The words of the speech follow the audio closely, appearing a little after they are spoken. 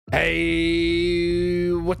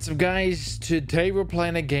Hey, what's up guys? Today we're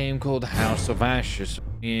playing a game called House of Ashes.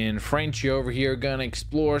 In French, you over here gonna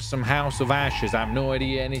explore some House of Ashes. I have no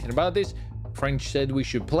idea anything about this. French said we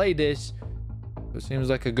should play this. It seems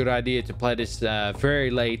like a good idea to play this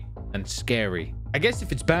very late and scary. I guess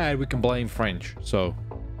if it's bad, we can blame French. So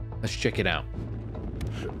let's check it out.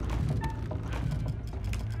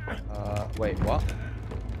 Wait, what?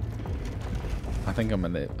 I think I'm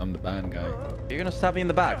the bad guy. You're gonna stab me in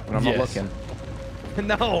the back when I'm not looking.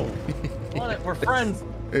 No! We're friends.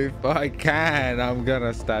 If I can, I'm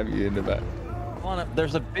gonna stab you in the back.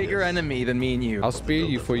 There's a bigger enemy than me and you. I'll spear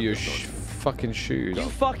you for your fucking shoes. You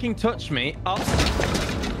fucking touch me. Oh.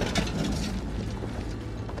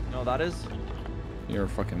 No, that is. You're a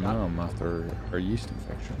fucking mom after her yeast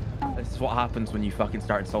infection. This is what happens when you fucking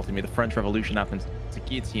start insulting me. The French Revolution happens. It's a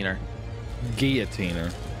guillotiner.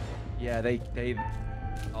 Guillotiner. Yeah, they.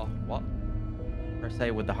 Oh, what? Per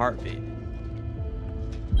se with the heartbeat.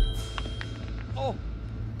 Oh.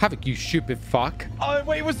 Havoc, you stupid fuck. Oh,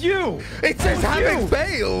 wait, it was you. It says Havoc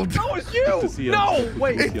failed. No, it's you. No,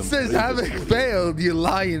 wait. It says Havoc failed, you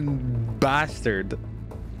lying bastard.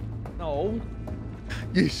 No.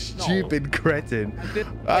 You stupid cretin.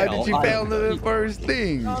 How did you fail to the first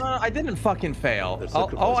thing? No, I didn't fucking fail.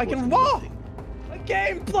 Oh, I can walk. A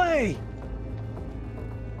gameplay.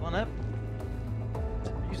 Come on up.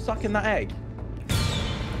 You sucking that egg?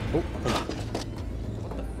 Oh.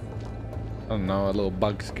 Oh no, a little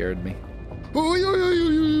bug scared me.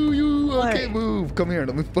 Oh, I can't move. Come here,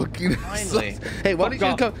 let me fucking. Finally. Hey, why didn't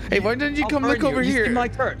you come? Hey, why didn't you come look over here? Why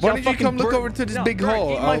didn't you come look over to this big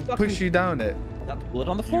hole? I'll push you down it. That's blood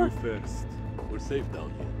on the floor. You first. We're safe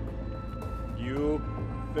down here. You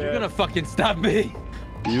first. You're gonna fucking stab me.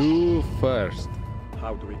 You first.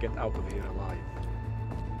 How do we get out of here alive?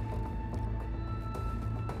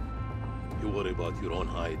 You worry about your own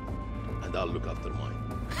hide, and I'll look after mine.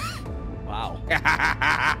 Wow.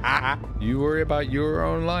 You worry about your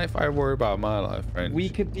own life, I worry about my life, friend. We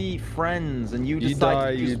could be friends, and you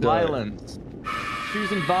decide to use violence.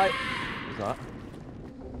 Choosing What's that?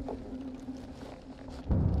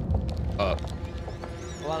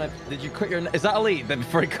 Elanip, did you cut your... Is that Elite then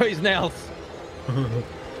before he cut his nails? Oh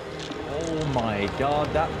my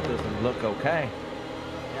god, that doesn't look okay.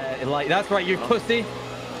 Yeah, like, that's right, you pussy.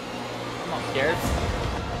 I'm not scared.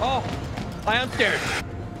 Oh, I am scared.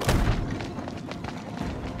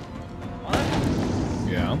 What?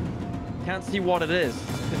 Yeah. Can't see what it is.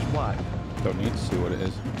 It's pitch black. Don't need to see what it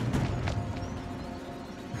is.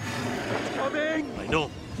 Coming! I know.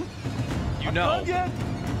 You know.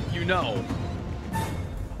 You know.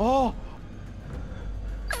 Oh.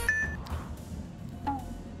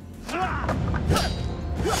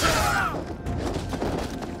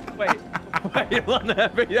 Wait,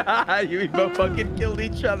 Elanip, you both fucking killed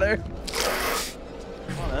each other.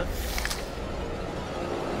 Come on,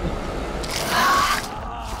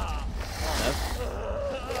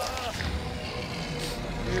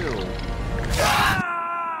 Ew.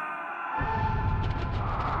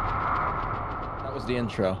 That was the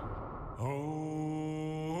intro.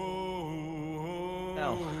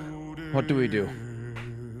 Now, what do we do?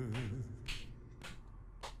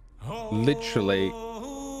 Literally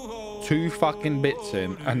 2 fucking bits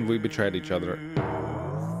in and we betrayed each other.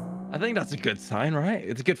 I think that's a good sign, right?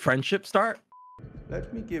 It's a good friendship start.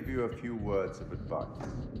 Let me give you a few words of advice.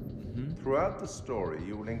 Throughout the story,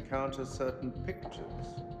 you will encounter certain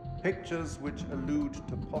pictures which allude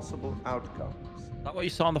to possible outcomes. Is that what you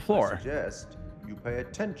saw on the floor? I suggest you pay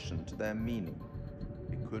attention to their meaning.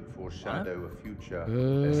 It could foreshadow a future.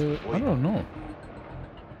 I don't know.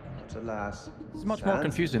 But alas, it's much more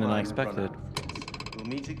confusing than I expected. We'll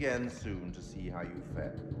meet again soon to see how you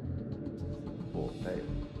fare. Or fail.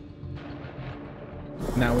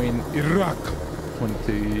 Now in Iraq,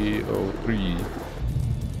 2003.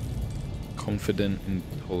 Confident,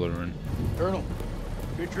 intolerant. Colonel,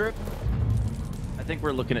 good trip. I think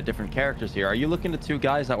we're looking at different characters here. Are you looking at 2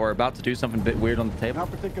 guys that were about to do something a bit weird on the table? Not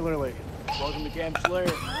particularly. Welcome to Camp Slayer.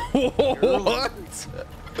 What?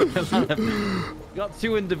 Got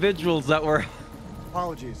 2 individuals that were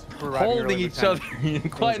Apologies for holding each other in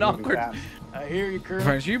quite an awkward. I hear you, Colonel.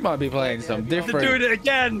 Friends, you might be playing some different. They're doing it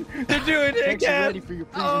again. They're doing it again. Ready for your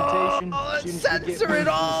presentation. Oh, censor it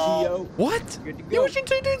all. What? You what you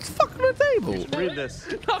two doing fucking on the table? Read this.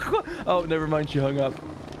 Oh, never mind. She hung up.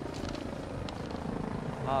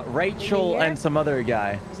 Rachel and some other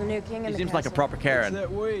guy. There's a new king in He the seems like a castle. proper Karen. That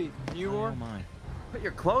way. You are. Oh my. Put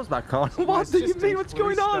your clothes back on. What do you mean? What's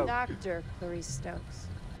going on? Dr. Clarice Stokes.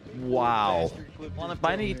 Wow. Well,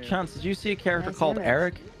 by any chance, did you see a character called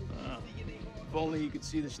Eric? If only you could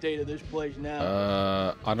see the state of this place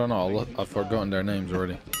now. I don't know. I've forgotten their names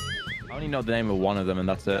already. I only know the name of one of them, and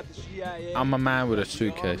that's it. The CIA, I'm a man with a the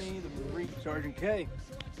suitcase. Army, the Marine, Sergeant K.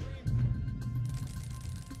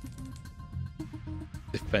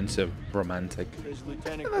 Defensive romantic. This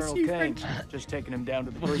Lieutenant Colonel King. Just taking him down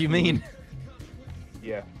to the What do you mean?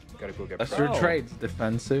 Yeah, gotta go get That's your Oh. trade.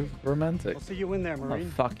 Defensive romantic. I'll see you in there, A Marine.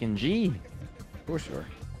 fucking G. For sure.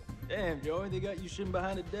 Damn, Joey, they got you sitting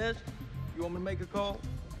behind a desk. You want me to make a call?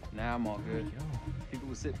 Nah, I'm all good. People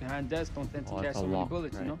who sit behind desks don't tend to Oh, catch that's so a many lot,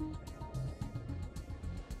 bullets, right. you know?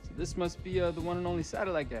 So this must be the one and only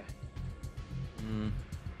satellite guy.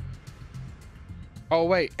 Oh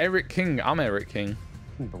wait, Eric King. I'm Eric King.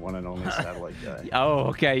 The one and only satellite guy. Oh,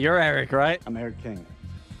 okay. You're Eric, right? I'm Eric King.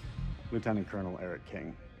 Lieutenant Colonel Eric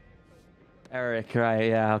King. Eric, right?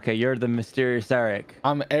 Yeah. Okay. You're the mysterious Eric.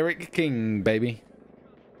 I'm Eric King, baby.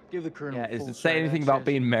 Give the Colonel Yeah. a Is full it say side anything about access.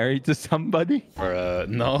 being married to somebody? Or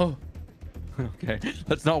no. Okay.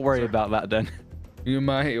 Let's not worry about that then. You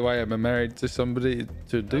might. Why am I married to somebody,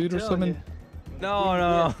 to a dude or Telling No, something? you, no, Queen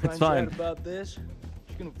no. Beth It's finds fine. out about this,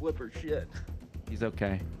 she's gonna flip her shit. He's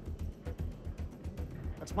okay.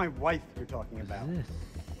 That's my wife you're talking about. This.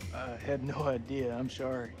 I had no idea. I'm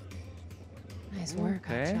sorry. Nice work,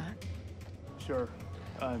 Okay. Hotshot. Sir,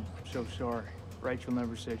 I'm so sorry. Rachel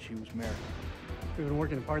never said she was married. We've been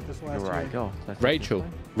working apart this last You're right. year. Go. That's Rachel.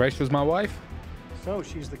 Rachel's my wife. So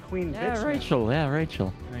she's the queen bitch. Yeah, now. Rachel. Yeah,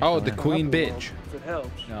 Rachel. Oh, Rachel, the yeah. queen Well, bitch. if it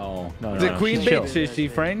helps. No, no, no. The no, queen she's chill. bitch. Is she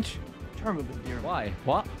French? Term of endearment. Why?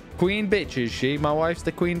 What? Queen bitch is she? My wife's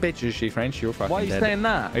the queen bitch. Is she French? You're fucking Why are you dead. saying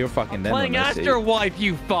that? Oh, you're fucking dead. Playing when I as see your it. wife,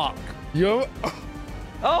 you fuck. Yo.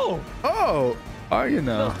 Oh, Oh. Are you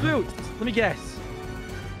no now? boots. Let me guess.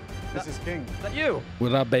 This is King. Is that you?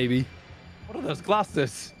 What up, baby? What are those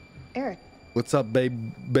glasses? Eric, What's up,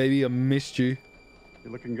 baby? I missed you.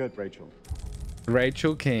 You're looking good, Rachel.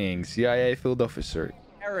 Rachel King, CIA field officer.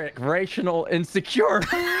 Eric, racial insecure.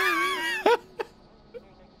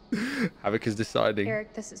 Havoc is deciding.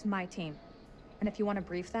 Eric, this is my team. And if you want to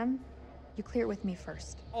brief them, you clear it with me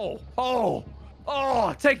first. Oh,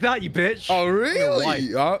 take that, you bitch. Oh,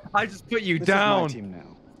 really? wife. I just put you This down. is my team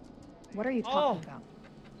now. What are you talking about?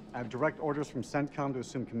 I have direct orders from CENTCOM to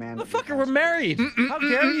assume command. of the Motherfucker, we're house. married. How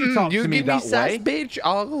dare you talk You to me give that me sass, way? bitch.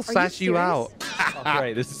 I'll sass you serious? out. Oh,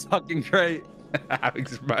 great, this is fucking great.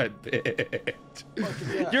 Havoc's my bitch.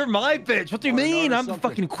 You're my bitch. What do you Order, mean? order I'm the something.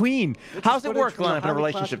 fucking queen. This How's is it footage work, from the Elanip, in a highly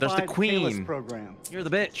relationship? There's the classified Payless queen. program. You're the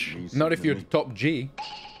bitch. Not if you're top G.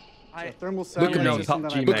 A thermal Look at sound me. system Top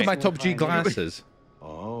that G, I Look at my personally top G find glasses.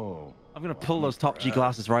 Oh. I'm gonna pull those top G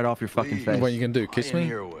glasses right off your fucking face. What are you gonna do? Kiss me?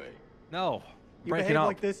 Your way. No. You Break it behave up.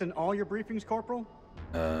 like this in all your briefings, Corporal?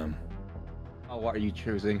 Oh, what are you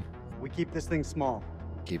choosing? We keep this thing small.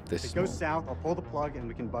 Keep If this it small. goes south, I'll pull the plug and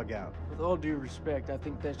we can bug out. With all due respect, I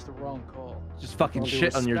think that's the wrong call. Just fucking All due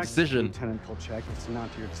shit on your respect, decision. Lieutenant Kolchak, it's not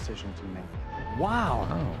your decision to make. Wow.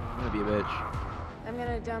 Oh. I'm gonna be a bitch. I'm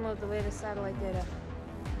gonna download the latest satellite data.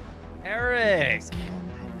 Eric. Some alone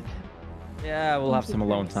time with him. Yeah, we'll have some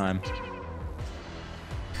alone time.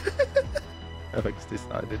 Havoc's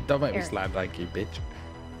decided. Don't make me Eric. slap like you, bitch.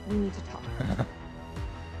 We need to talk.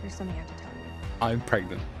 There's something I have to tell you. I'm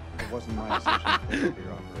pregnant. It wasn't my decision to take over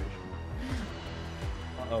your operation.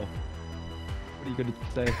 Uh-oh. What are you gonna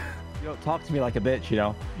say? You don't talk to me like a bitch, you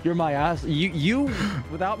know? You're my ass. You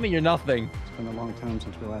without me, you're nothing. It's been a long time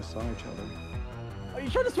since we last saw each other. Are you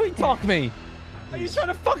trying to sweet talk me? Are you trying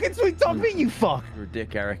to fucking sweet talk me, you fuck? You're a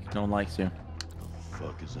dick, Eric. No one likes you.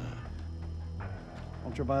 Fuck is that?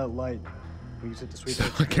 Ultraviolet light. We use it to sweep So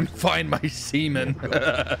out I can surfaces. find my semen.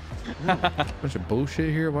 Bunch of bullshit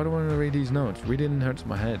here. Why do I want to read these notes? Reading hurts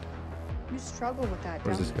my head. You struggle with that,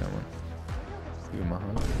 Where's don't this you? going? Give my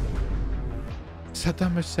heart.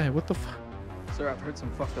 Saddam Hussein. What the fuck? Sir, I've heard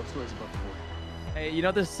some fucked up stories about the war. Hey, you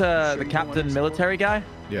know this Sure the you don't want captain to military guy?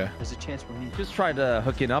 Yeah. There's a chance for me. Just tried to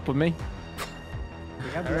hook it up with me. We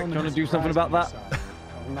have the Eric, element you wanna of do something surprise about on our side.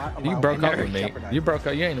 I will not You allow broke any up with me. jeopardize You broke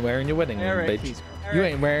up. You ain't wearing your wedding ring, Eric, bitch. please. You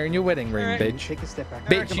ain't wearing your wedding ring, Eric. bitch. Take a step back.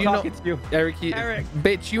 Bitch, I'm you know, talking to you. Eric, Eric.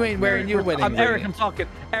 bitch, you ain't wearing your wedding I'm ring. Eric, I'm talking.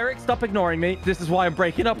 Eric, stop ignoring me. This is why I'm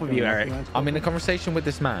breaking up with you, Eric. I'm in a conversation with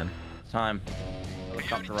this man. Time.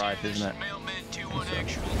 Helicopter ride, isn't it? Mailman 2-1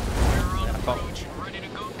 actual. Yeah, fuck. Ready to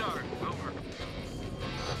go dark. Over.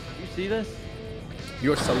 You see this?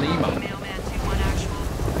 You're Salima. Mailman 2-1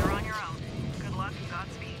 actual. You're on your own. Good luck and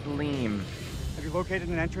Godspeed. Gleam. Have you located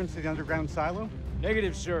an entrance to the underground silo?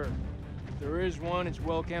 Negative, sir. If there is one, it's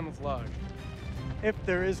well camouflaged. If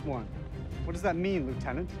there is one. What does that mean,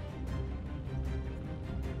 Lieutenant?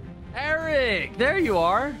 Eric, there you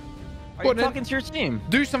are. Are you talking to your team?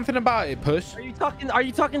 Do something about it, puss. Are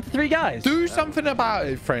you talking to 3 guys? Do something about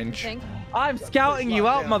it, French. I'm scouting you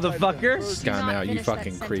out, motherfucker. Scout me out, you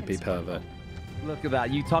fucking creepy pervert. Look at that.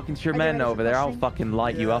 You talking to your men over there. I'll fucking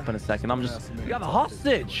light you up in a second. I'm just... You have a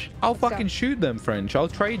hostage. I'll fucking shoot them, French. I'll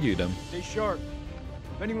trade you them. Stay sharp.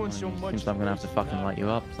 If anyone's so much... Seems I'm gonna have to fucking light you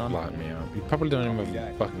up, son. Light me up. You probably don't even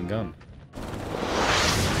have a fucking gun.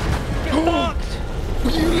 Get fucked!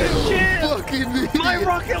 You little Shit! fucking idiot. My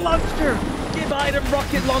rocket launcher! Give item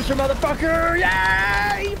rocket launcher, motherfucker!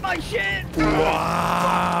 Yeah! Eat my shit!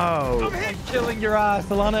 Wow! I'm killing your ass,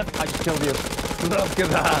 Elanip. I just killed you. Look at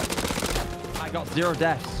that. I got 0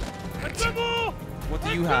 deaths. What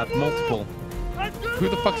do you have? Multiple. Who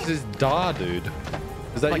the fuck is this Da dude?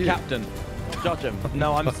 Is that My you? captain. Judge him.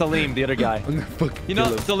 No, I'm Salim, the other guy. I'm gonna fucking You know,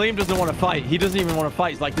 kill him. Salim doesn't want to fight. He doesn't even want to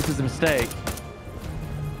fight. He's like, this is a mistake.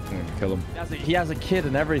 I'm gonna kill him. He has a kid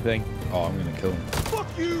and everything. Oh, I'm gonna kill him. Fuck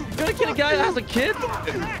you! You're gonna kill a guy that has a kid?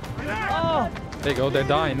 Oh. There you go, they're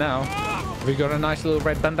dying now. Have you got a nice little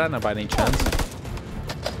red bandana by any chance?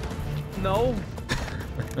 No.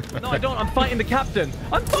 No, I don't. I'm fighting the captain.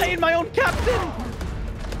 I'm fighting my own captain.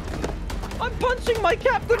 I'm punching my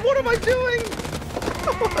captain. What am I doing?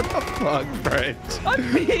 What the fuck, French?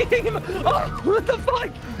 I'm beating him. Oh, what the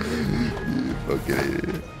fuck? You fucking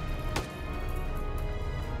idiot.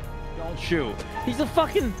 Don't shoot. He's a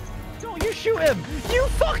fucking... Don't you shoot him. You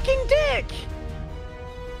fucking dick.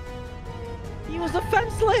 He was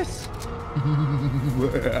defenseless.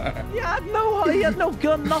 He had no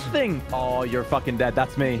gun, nothing. Oh, you're fucking dead.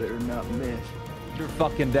 That's me. Better not miss. You're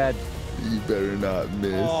fucking dead. You better not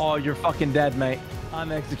miss. Oh, you're fucking dead, mate.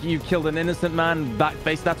 I'm executing. You killed an innocent man.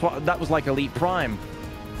 Backface. That was like Elite Prime.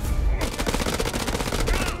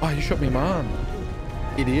 Oh, you shot me, man.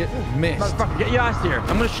 Idiot. Missed. Motherfucker, get your ass here.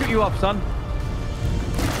 I'm gonna shoot you up, son.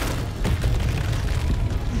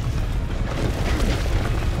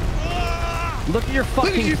 Look at your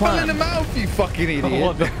fucking Look at you plan. fell in the mouth, you fucking idiot.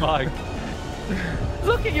 What the fuck?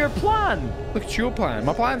 Look at your plan. Look at your plan.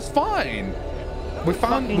 My plan's fine. We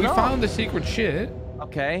found the secret shit.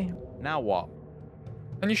 Okay, now what?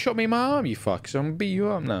 And you shot me in my arm, you fuck. So I'm gonna beat you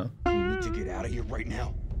up now. You need to get out of here right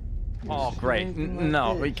now. Oh, great.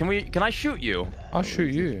 No, wait, can I shoot you? I'll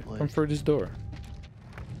shoot you. Come through this door.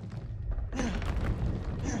 Is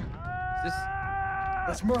this...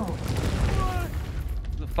 That's Merle.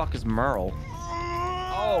 Who the fuck is Merle?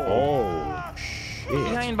 Oh, shit. Is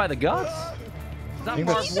he hanging by the guts? Is that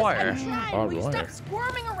barbed wire? Barbed wire. Stop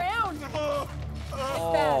squirming around.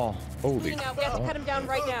 Oh. Holy Now, we have to cut him down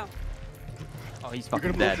right now. Oh, he's You're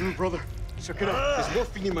fucking gonna blow dead. through, brother. Suck it up. There's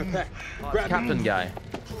morphine in my pack. Grab Captain it. guy.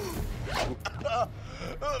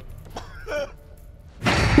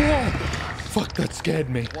 Whoa! Fuck, that scared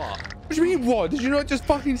me. What? What do you mean, what? Did you not just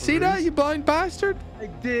fucking see that, you blind bastard? I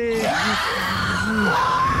did.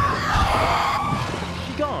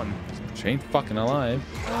 She gone. She ain't fucking alive.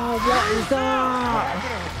 Oh, what is that?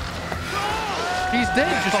 He's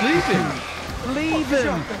dead, just leave him. Leave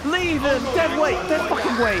him. Leave him. Dead weight. Dead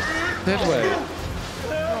fucking weight. Dead way.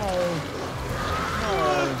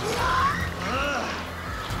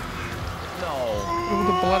 No. Look at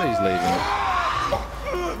the blood he's leaving.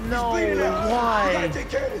 No, why? Let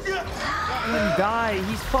him die.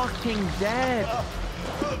 He's fucking dead.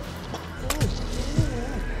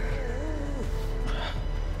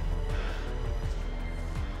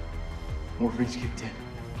 Morphine's kicked in.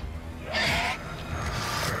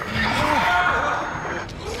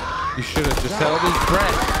 You should have just held his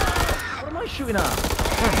breath. What am I shooting at? I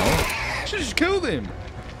don't know. You should have just killed him.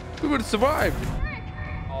 We would have survived.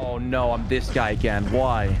 Oh no, I'm this guy again.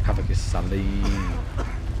 Why? Havoc is Sunday.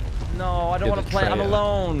 No, I don't You're want the to play. I'm traitor.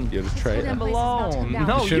 alone. You're the traitor. I'm alone. No,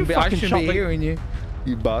 You you shouldn't be, I fucking shouldn't be shot hearing you.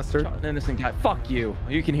 You bastard. an innocent guy. Fuck you.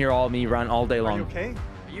 You can hear all me run all day long. Are you okay?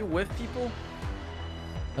 Are you with people?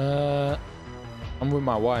 I'm with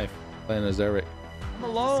my wife playing as Eric. I'm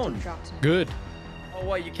alone. Good. Oh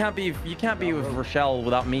wait, you can't be with Rochelle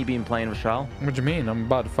without me being playing Rochelle. What do you mean? I'm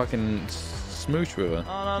about to fucking smooch with her.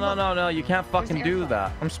 Oh no, you can't fucking do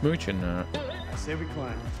that. I'm smooching her. I say we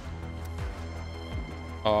climb.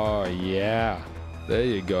 Oh yeah. There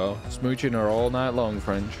you go. Smooching her all night long,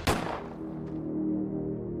 French.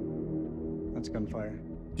 That's gunfire.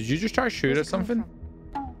 Did you just try to shoot at something?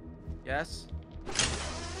 Yes.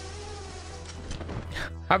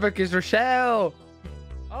 Havoc is Rochelle.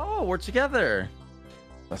 Oh, we're together.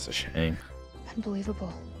 That's a shame.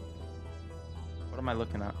 Unbelievable. What am I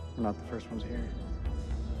looking at? We're not the first ones here.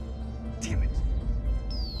 Damn it.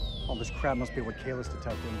 All this crap must be what Kayla's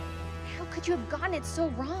detecting. How could you have gotten it so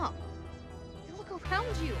wrong? You look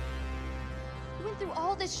around you. You went through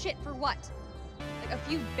all this shit for what? Like a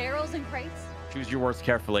few barrels and crates? Choose your words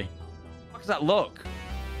carefully. How does that look?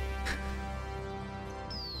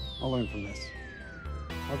 I'll learn from this.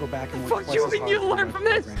 I'll go back and What you mean you learn from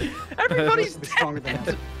this? Everybody's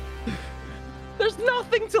dead. There's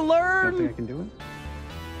nothing to You don't learn. think I can do it?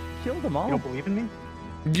 Kill them all. You don't believe in me?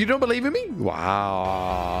 You don't believe in me?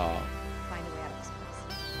 Wow. Find a way out of this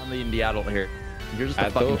place. I'm the adult here. You're just a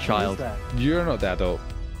Adult? fucking What is child. You're not that old.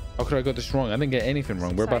 How could I got this wrong? I didn't get anything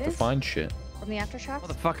wrong. We're about to Subsidence? find shit. From the aftershocks?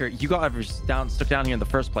 Motherfucker, you got stuck down here in the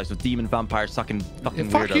first place with demon vampires sucking fucking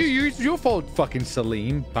Fuck weirdos. you. It's your fault, fucking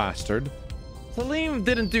Salim, bastard. Salim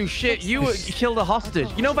didn't do shit. You killed a hostage.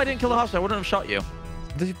 You know, if I didn't kill the hostage, I wouldn't have shot you.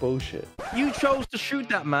 This is bullshit. You chose to shoot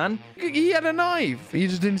that man. He had a knife. You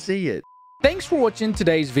just didn't see it. Thanks for watching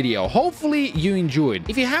today's video. Hopefully you enjoyed.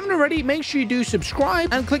 If you haven't already, make sure you do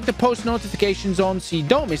subscribe and click the post notifications on so you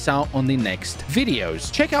don't miss out on the next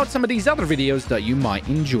videos. Check out some of these other videos that you might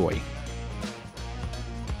enjoy.